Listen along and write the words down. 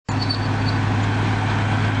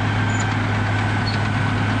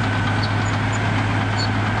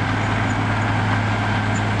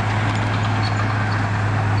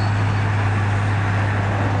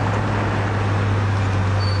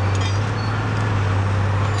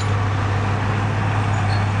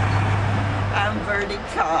Gertie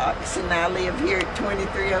Cox, and I live here at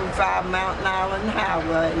 2305 Mountain Island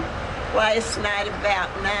Highway. Last night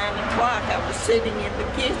about 9 o'clock, I was sitting in the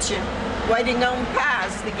kitchen waiting on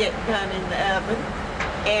pies to get done in the oven,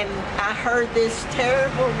 and I heard this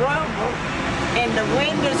terrible rumble, and the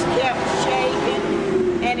windows kept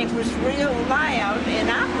shaking, and it was real loud,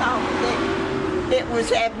 and I thought that it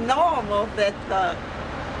was abnormal that the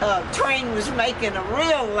train was making a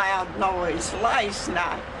real loud noise last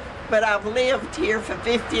night. But I've lived here for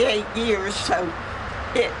 58 years, so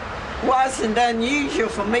it wasn't unusual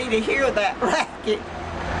for me to hear that racket.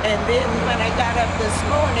 And then when I got up this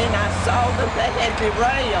morning, I saw that they had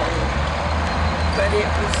derailed. But it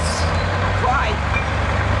was quite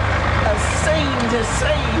a scene to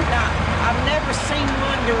see. Now, I've never seen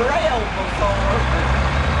one derail before,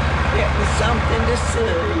 but it was something to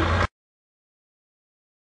see.